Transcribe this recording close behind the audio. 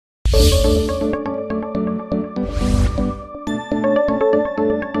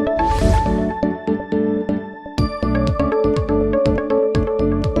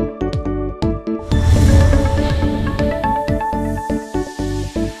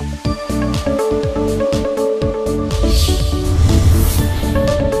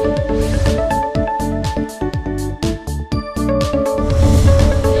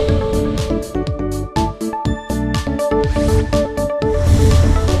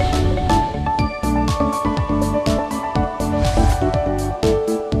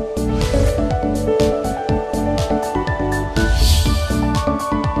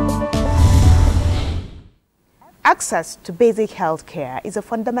Access to basic health care is a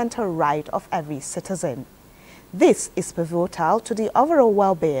fundamental right of every citizen. This is pivotal to the overall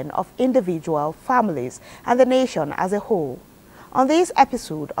well-being of individual families and the nation as a whole. On this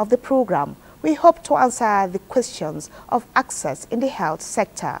episode of the program, we hope to answer the questions of access in the health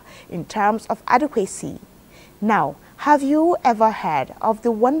sector in terms of adequacy. Now, have you ever heard of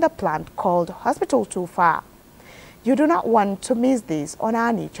the wonder plant called Hospital Too Far? You do not want to miss this on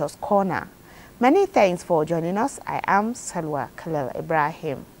our Nature's Corner. Many thanks for joining us. I am Salwa Khalil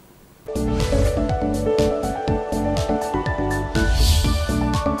Ibrahim.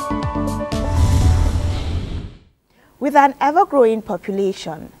 With an ever-growing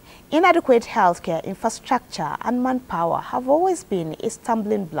population, inadequate healthcare infrastructure and manpower have always been a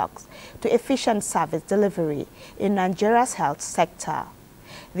stumbling blocks to efficient service delivery in Nigeria's health sector.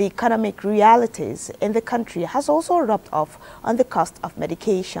 The economic realities in the country has also rubbed off on the cost of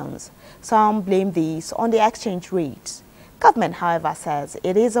medications. Some blame these on the exchange rates. Government, however, says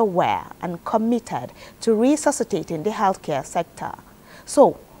it is aware and committed to resuscitating the healthcare sector.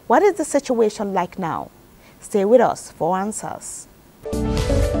 So, what is the situation like now? Stay with us for answers.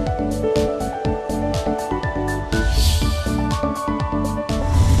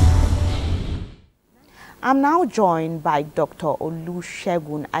 I'm now joined by Dr.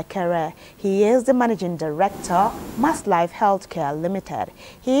 Olusegun Akere. He is the Managing Director, Mass Life Healthcare Limited.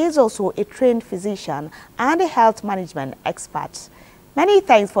 He is also a trained physician and a health management expert. Many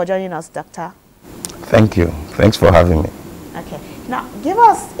thanks for joining us, Doctor. Thank you. Thanks for having me. Okay. Now, give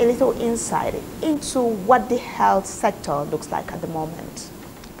us a little insight into what the health sector looks like at the moment.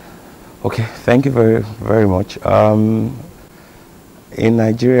 Okay. Thank you very, very much. In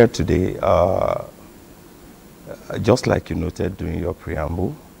Nigeria today, just like you noted during your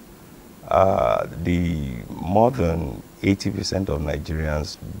preamble, the more than 80% of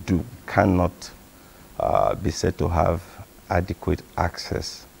Nigerians cannot be said to have adequate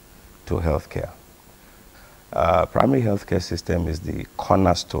access to healthcare. Primary healthcare system is the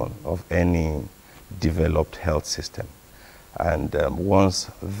cornerstone of any developed health system, and once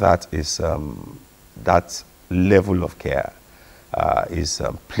that is that level of care is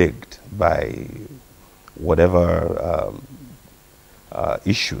plagued by whatever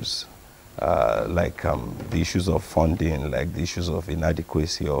issues, like the issues of funding, like the issues of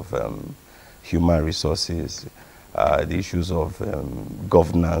inadequacy of human resources, the issues of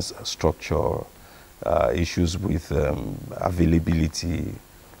governance structure, issues with availability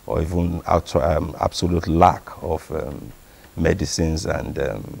or even absolute lack of medicines and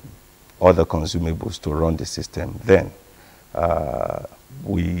other consumables to run the system, then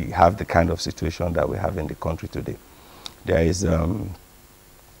we have the kind of situation that we have in the country today. There is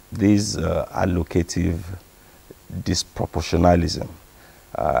this allocative disproportionalism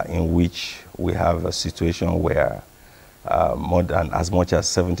in which we have a situation where more than as much as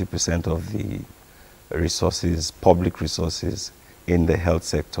 70% of the resources, public resources in the health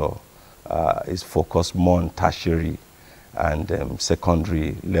sector is focused more on tertiary and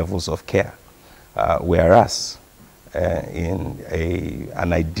secondary levels of care, whereas in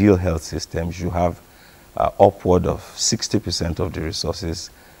an ideal health system, you have upward of 60% of the resources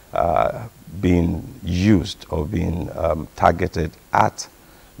being used or being targeted at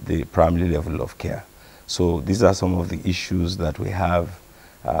the primary level of care. So these are some of the issues that we have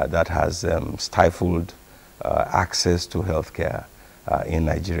that has stifled access to healthcare in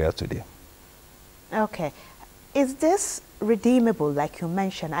Nigeria today. Okay. Is this redeemable, like you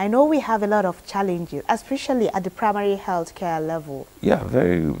mentioned? I know we have a lot of challenges, especially at the primary healthcare level. Yeah,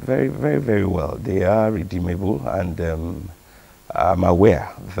 very, very, very, very well. They are redeemable, and I'm aware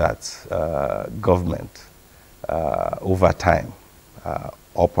that government, over time,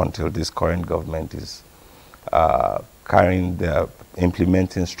 up until this current government, is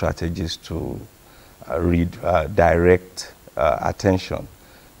implementing strategies to direct attention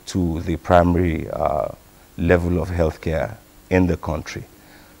to the primary level of healthcare in the country.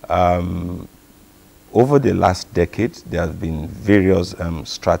 Over the last decade, there have been various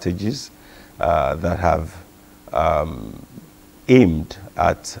strategies that have aimed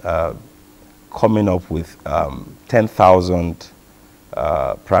at coming up with 10,000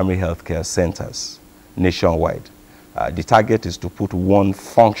 primary healthcare centers nationwide. The target is to put one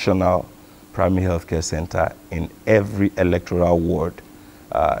functional primary healthcare center in every electoral ward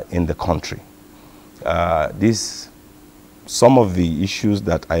in the country. Some of the issues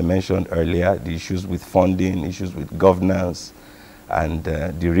that I mentioned earlier, the issues with funding, issues with governance, and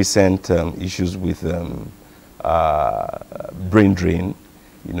the recent issues with brain drain,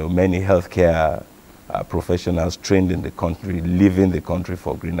 many healthcare professionals trained in the country, leaving the country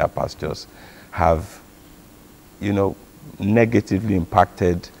for greener pastures, have you know, negatively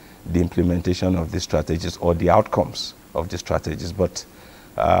impacted the implementation of these strategies or the outcomes of the strategies. But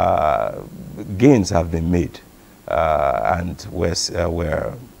gains have been made, and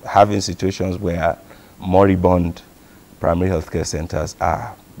we're having situations where moribund primary healthcare centers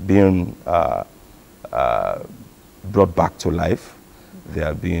are being brought back to life. They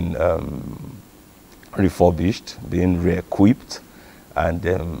are being refurbished, being re-equipped, and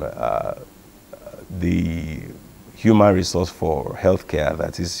the human resource for healthcare,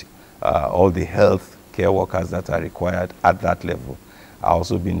 that is all the health care workers that are required at that level, are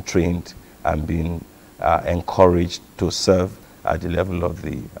also being trained and being encouraged to serve at the level of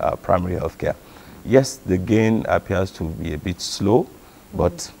the primary healthcare. Yes, the gain appears to be a bit slow,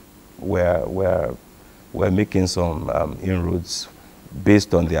 but we're making some inroads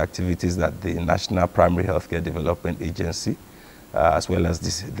based on the activities that the National Primary Healthcare Development Agency, as well as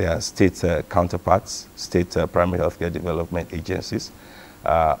their state counterparts, state primary healthcare development agencies,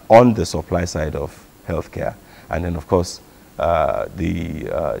 on the supply side of healthcare. And then, of course,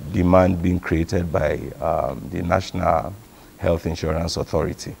 the demand being created by the National Health Insurance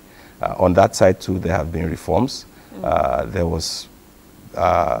Authority. On that side, too, there have been reforms. There was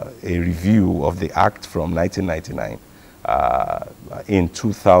a review of the Act from 1999. In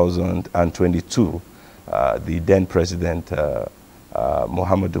 2022, the then President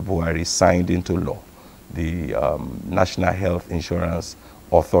Muhammadu Buhari signed into law the National Health Insurance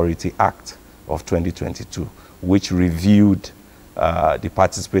Authority Act of 2022, which reviewed the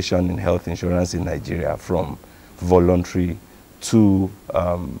participation in health insurance in Nigeria from voluntary to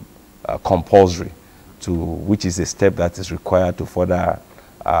compulsory, which is a step that is required to further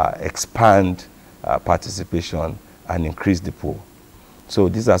expand participation and increase the pool. So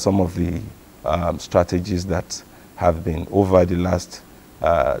these are some of the strategies that have been over the last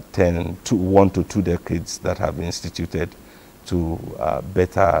 1 to 2 decades that have been instituted to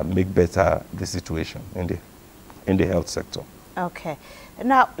make better the situation in the health sector. Okay.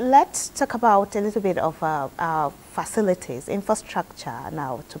 Now, let's talk about a little bit of our facilities, infrastructure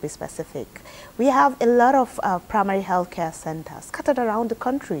now, to be specific. We have a lot of primary healthcare centers scattered around the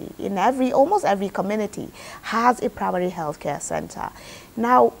country. In almost every community has a primary healthcare center.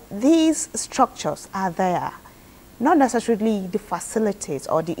 Now, these structures are there, not necessarily the facilities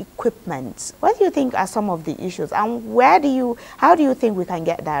or the equipment. What do you think are some of the issues, and how do you think we can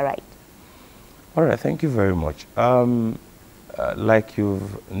get that right? All right, thank you very much. Like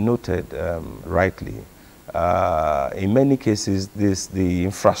you've noted rightly, in many cases, the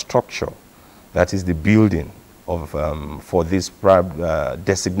infrastructure, that is the building of for these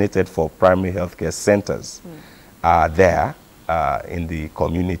designated for primary healthcare centers, are there in the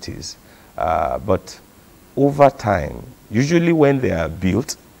communities. But over time, usually when they are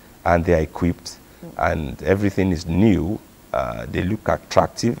built and they are equipped and everything is new, they look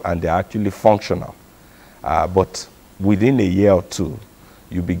attractive and they're actually functional. But within a year or two,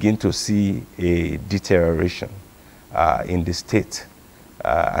 you begin to see a deterioration in the state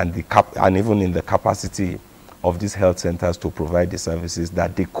and even in the capacity of these health centers to provide the services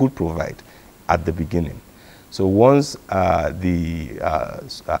that they could provide at the beginning. So once the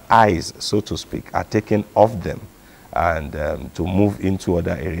eyes, so to speak, are taken off them and to move into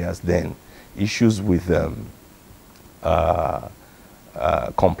other areas, then issues with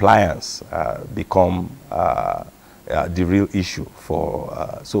compliance become the real issue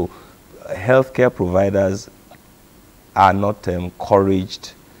for so healthcare providers are not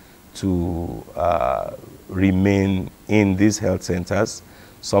encouraged to remain in these health centers.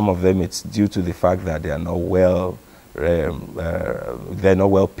 Some of them, it's due to the fact that they are not well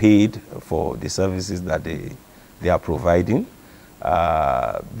paid for the services that they are providing.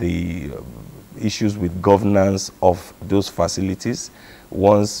 The issues with governance of those facilities,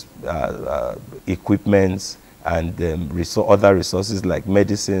 once equipments and other resources like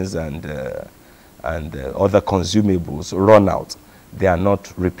medicines and other consumables run out, they are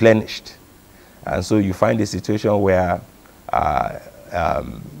not replenished. And so you find a situation where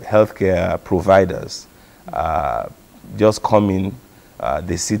healthcare providers just come in,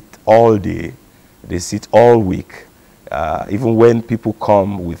 they sit all day, they sit all week. Even when people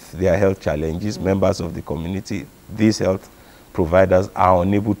come with their health challenges, members of the community, these health providers are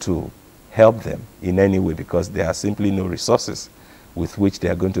unable to help them in any way because there are simply no resources with which they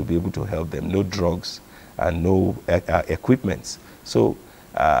are going to be able to help them, no drugs and no equipment. So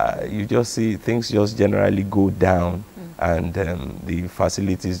you just see things just generally go down and the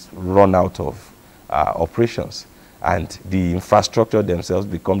facilities run out of operations and the infrastructure themselves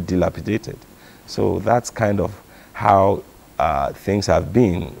become dilapidated. So that's kind of how things have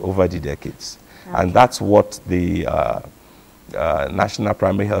been over the decades. And that's what the National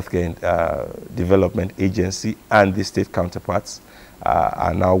Primary Healthcare Development Agency and the state counterparts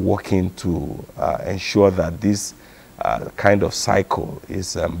are now working to ensure that this kind of cycle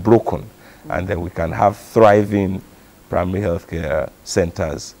is broken, and then we can have thriving primary healthcare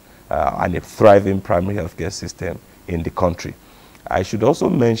centers and a thriving primary healthcare system in the country. I should also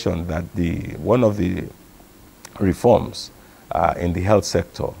mention that one of the reforms in the health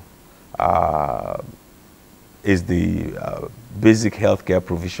sector is the Basic Healthcare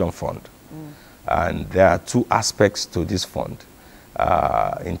Provision Fund. And there are two aspects to this fund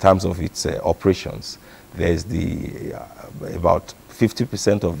in terms of its operations. There's about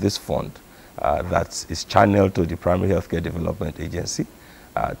 50% of this fund that is channeled to the Primary Healthcare Development Agency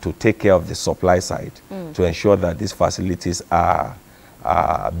to take care of the supply side, to ensure that these facilities are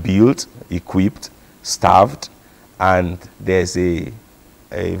built, equipped, staffed, and there's a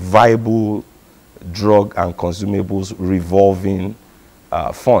viable drug and consumables revolving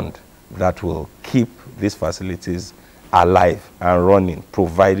fund that will keep these facilities alive and running,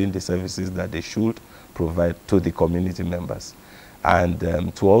 providing the services that they should provide to the community members. And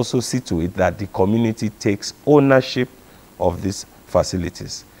to also see to it that the community takes ownership of these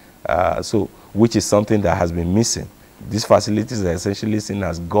facilities, which is something that has been missing. These facilities are essentially seen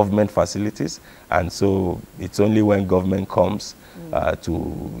as government facilities, and so it's only when government comes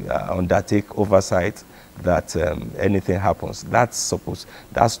to undertake oversight that anything happens. That's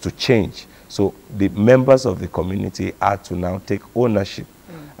to change. So the members of the community are to now take ownership,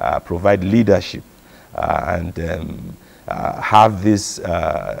 provide leadership, and have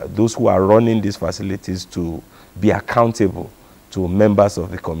those who are running these facilities to be accountable to members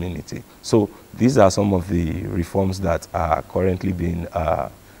of the community. So these are some of the reforms that are currently being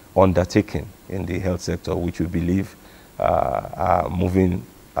undertaken in the health sector, which we believe are moving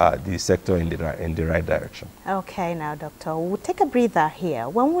the sector in the right direction. Okay, now, Doctor, we'll take a breather here.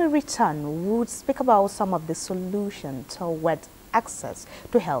 When we return, we'll speak about some of the solutions towards access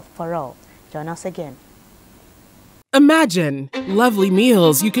to health for all. Join us again. Imagine lovely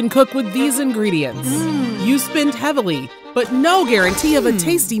meals you can cook with these ingredients. You spend heavily, but no guarantee of a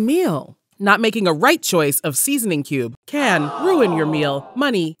tasty meal. Not making a right choice of seasoning cube can ruin your meal,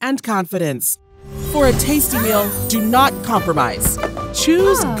 money, and confidence. For a tasty meal, do not compromise.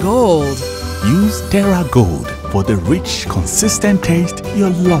 Choose Gold. Use Terra Gold for the rich, consistent taste your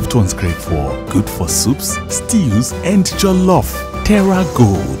loved ones crave for. Good for soups, stews, and jollof. Terra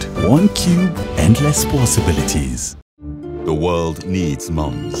Gold. One cube, endless possibilities. The world needs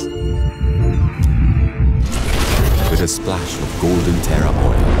mums. With a splash of golden Terra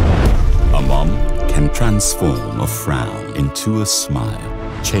oil, a mom can transform a frown into a smile.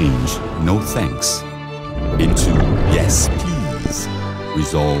 Change no thanks into yes please.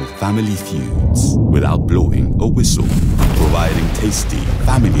 Resolve family feuds without blowing a whistle. Providing tasty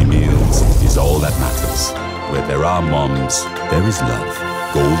family meals is all that matters. Where there are moms, there is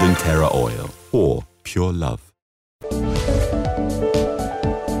love. Golden Terra oil, or pure love.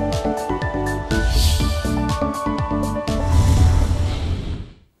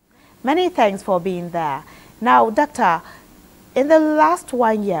 Many thanks for being there. Now, Doctor, in the last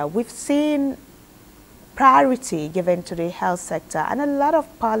 1 year, we've seen priority given to the health sector and a lot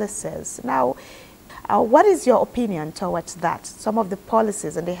of policies. Now, what is your opinion towards that, some of the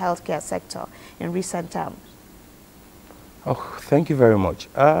policies in the healthcare sector in recent times? Oh, thank you very much.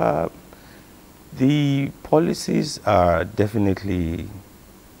 The policies are definitely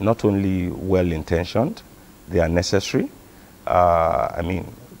not only well-intentioned, they are necessary. I mean,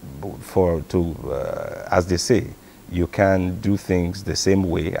 as they say, you can do things the same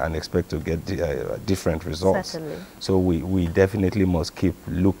way and expect to get different results. Certainly. So we definitely must keep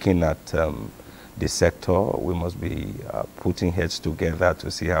looking at the sector. We must be putting heads together to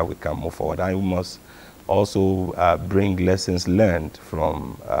see how we can move forward. And we must also bring lessons learned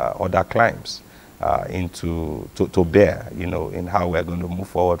from other climes to bear, in how we're going to move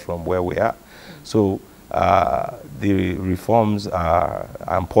forward from where we are. So the reforms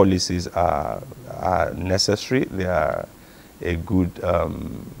and policies are necessary. They are a good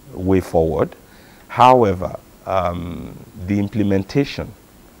way forward. However, the implementation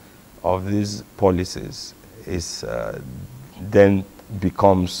of these policies is then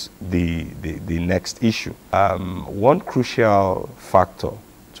becomes the next issue. One crucial factor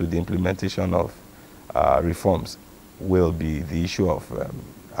to the implementation of reforms will be the issue of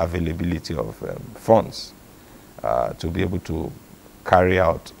availability of funds to be able to carry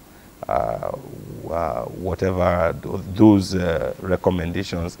out whatever those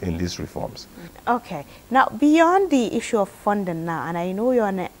recommendations in these reforms. Okay. Now, beyond the issue of funding now, and I know you're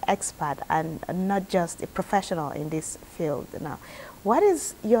on expert and not just a professional in this field now. What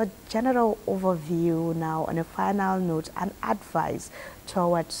is your general overview now on a final note and advice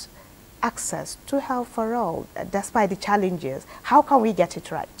towards access to health for all, despite the challenges? How can we get it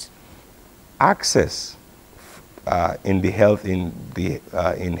right? Access in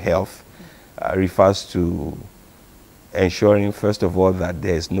health refers to ensuring, first of all, that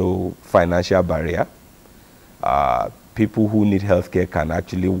there is no financial barrier. People who need healthcare can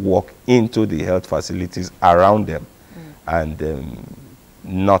actually walk into the health facilities around them and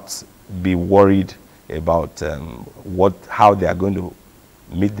not be worried about how they are going to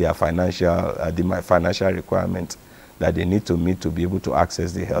meet their financial requirements that they need to meet to be able to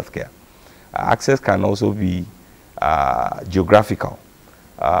access the healthcare. Access can also be geographical.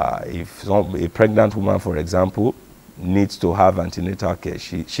 If a pregnant woman, for example, needs to have antenatal care,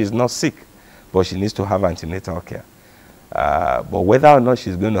 she's not sick, but she needs to have antenatal care. But whether or not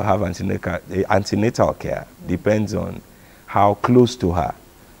she's going to have antenatal care depends on how close to her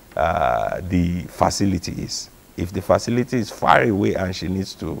the facility is. If the facility is far away and she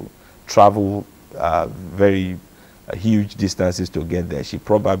needs to travel very huge distances to get there, she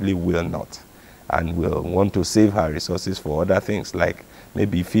probably will not, and will want to save her resources for other things like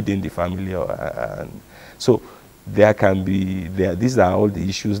maybe feeding the family. So there can be, these are all the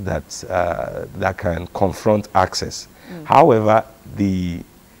issues that can confront access. However, the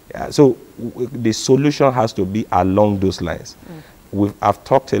solution has to be along those lines. I've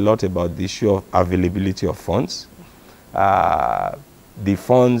talked a lot about the issue of availability of funds. The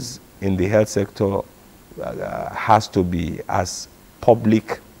funds in the health sector has to be as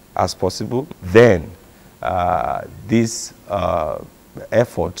public as possible. Then this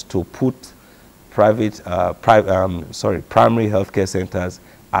effort to put primary healthcare centers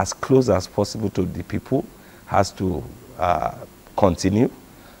as close as possible to the people has to continue,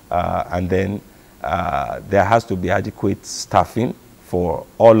 and then there has to be adequate staffing for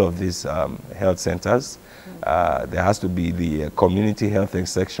all of these health centers. There has to be the community health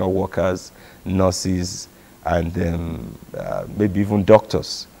extension workers, nurses, and maybe even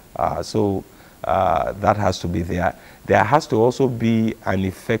doctors. So that has to be there. There has to also be an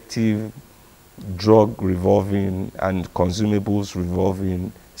effective drug revolving and consumables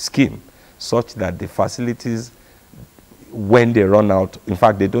revolving scheme, such that the facilities, when they run out, in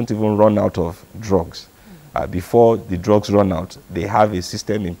fact, they don't even run out of drugs. Before the drugs run out, they have a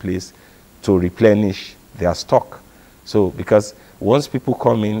system in place to replenish their stock. So, because once people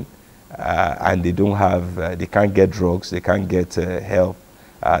come in and they don't have, they can't get drugs, they can't get help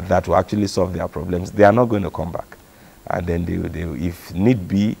that will actually solve their problems, they are not going to come back. And then if need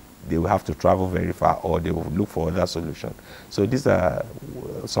be, they will have to travel very far, or they will look for other solutions. So these are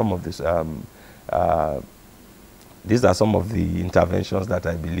some of this. These are some of the interventions that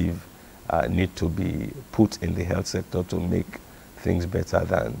I believe need to be put in the health sector to make things better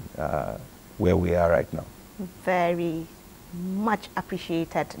than where we are right now. Very much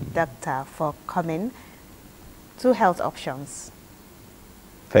appreciated, Doctor, for coming to Health Options.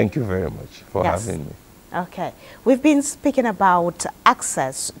 Thank you very much for having me. Okay. We've been speaking about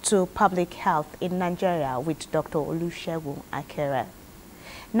access to public health in Nigeria with Dr. Olusegun Akere.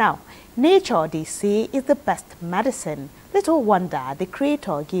 Now, nature, they say, is the best medicine. Little wonder the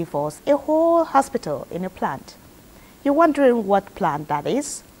Creator gave us a whole hospital in a plant. You're wondering what plant that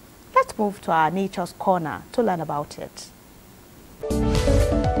is? Let's move to our Nature's Corner to learn about it.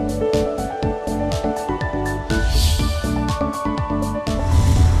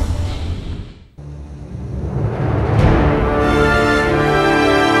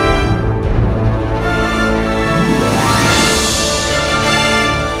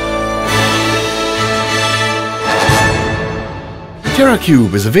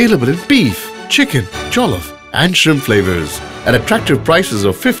 TerraCube is available in beef, chicken, jollof and shrimp flavors at attractive prices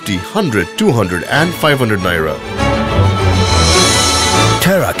of 50, 100, 200 and 500 naira.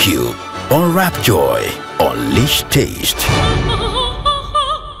 TerraCube, unwrap joy, unleash taste.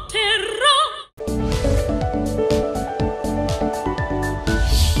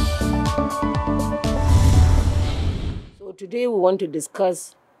 So today we want to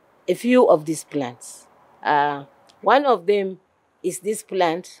discuss a few of these plants. One of them is this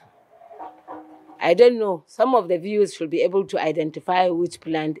plant. I don't know, some of the viewers should be able to identify which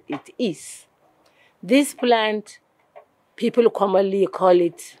plant it is. This plant, people commonly call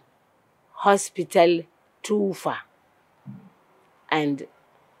it hospital tufa. And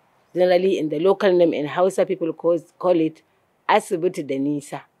generally in the local name in Hausa, people call it asibiti da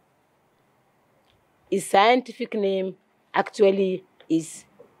nisa. Its scientific name actually is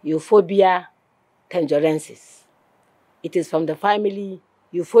Euphorbia tangerensis. It is from the family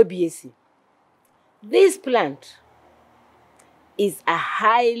Euphorbiaceae. This plant is a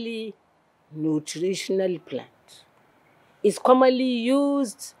highly nutritional plant. It's commonly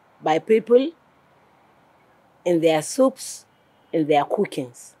used by people in their soups, in their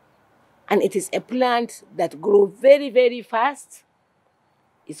cookings. And it is a plant that grows very, very fast.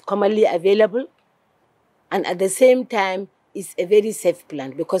 It's commonly available. And at the same time, it's a very safe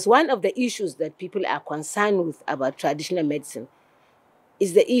plant, because one of the issues that people are concerned with about traditional medicine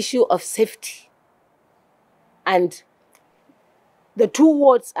is the issue of safety. And the two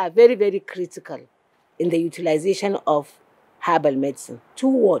words are very, very critical in the utilization of herbal medicine. Two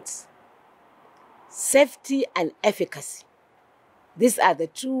words: safety and efficacy. These are the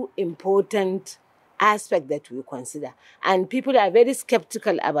two important aspects that we consider. And people are very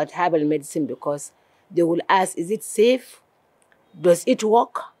skeptical about herbal medicine because they will ask, is it safe? Does it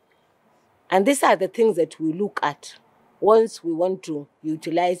work? And these are the things that we look at once we want to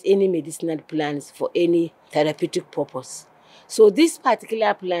utilize any medicinal plants for any therapeutic purpose. So this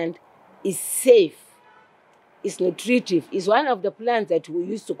particular plant is safe, is nutritive, is one of the plants that we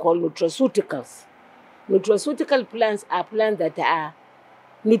used to call nutraceuticals. Nutraceutical plants are plants that are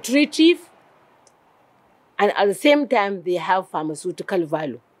nutritive, and at the same time they have pharmaceutical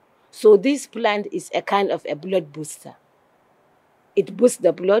value. So this plant is a kind of a blood booster. It boosts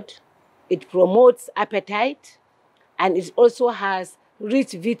the blood, it promotes appetite, and it also has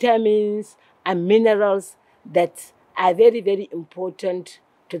rich vitamins and minerals that are very, very important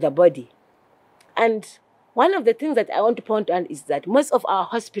to the body. And one of the things that I want to point out is that most of our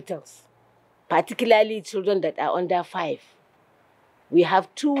hospitals, particularly children that are under 5, we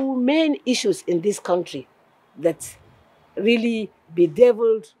have two main issues in this country that really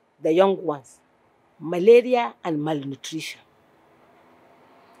bedeviled the young ones: malaria and malnutrition.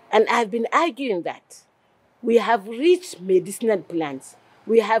 And I've been arguing that we have rich medicinal plants,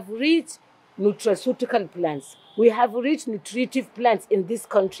 we have rich nutraceutical plants, we have rich nutritive plants in this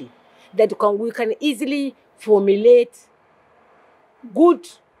country that we can easily formulate good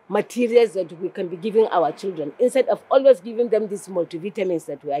materials that we can be giving our children, instead of always giving them these multivitamins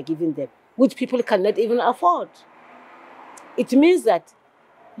that we are giving them, which people cannot even afford. It means that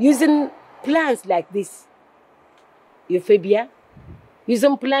using plants like this, euphorbia,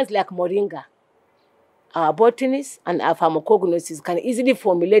 using plants like moringa, our botanists and our pharmacognostics can easily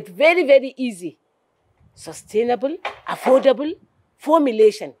formulate very, very easy, sustainable, affordable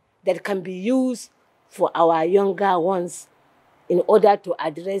formulation that can be used for our younger ones in order to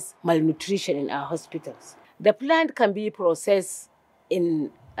address malnutrition in our hospitals. The plant can be processed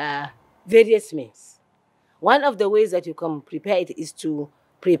in various means. One of the ways that you can prepare it is to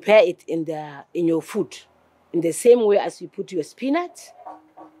prepare it in your food. In the same way as you put your spinach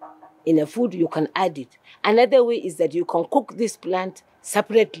in a food, you can add it. Another way is that you can cook this plant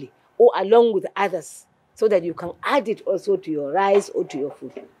separately or along with others, so that you can add it also to your rice or to your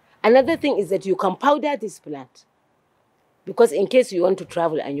food. Another thing is that you can powder this plant, because in case you want to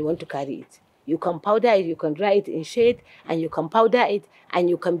travel and you want to carry it, you can powder it, you can dry it in shade, and you can powder it, and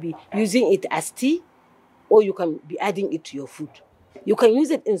you can be using it as tea, or you can be adding it to your food. You can use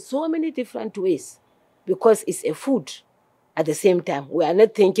it in so many different ways, because it's a food at the same time. We are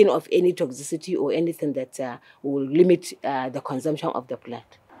not thinking of any toxicity or anything that will limit the consumption of the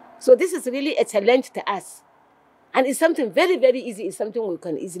plant. So this is really a challenge to us. And it's something very, very easy. It's something we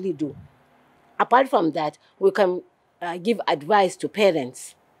can easily do. Apart from that, we can give advice to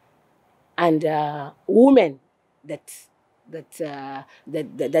parents and women that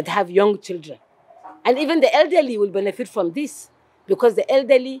have young children. And even the elderly will benefit from this, because the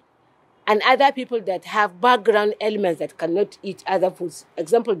elderly and other people that have background ailments that cannot eat other foods,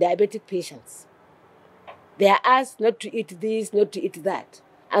 example, diabetic patients, they are asked not to eat this, not to eat that.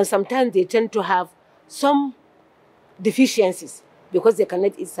 And sometimes they tend to have some deficiencies because they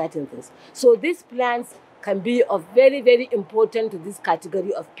cannot eat certain things. So these plants can be of very, very important to this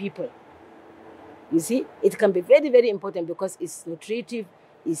category of people. You see, it can be very, very important because it's nutritive,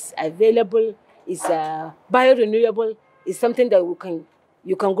 it's available, it's biorenewable, it's something that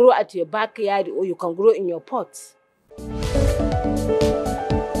you can grow at your backyard or you can grow in your pots.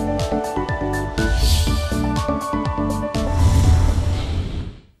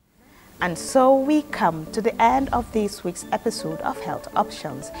 And so we come to the end of this week's episode of Health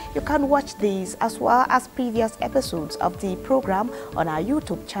Options. You can watch these as well as previous episodes of the program on our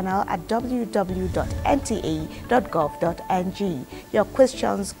YouTube channel at www.nta.gov.ng. Your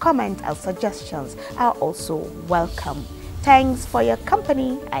questions, comments and suggestions are also welcome. Thanks for your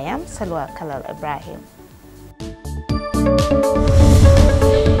company. I am Salwa Kalal Ibrahim.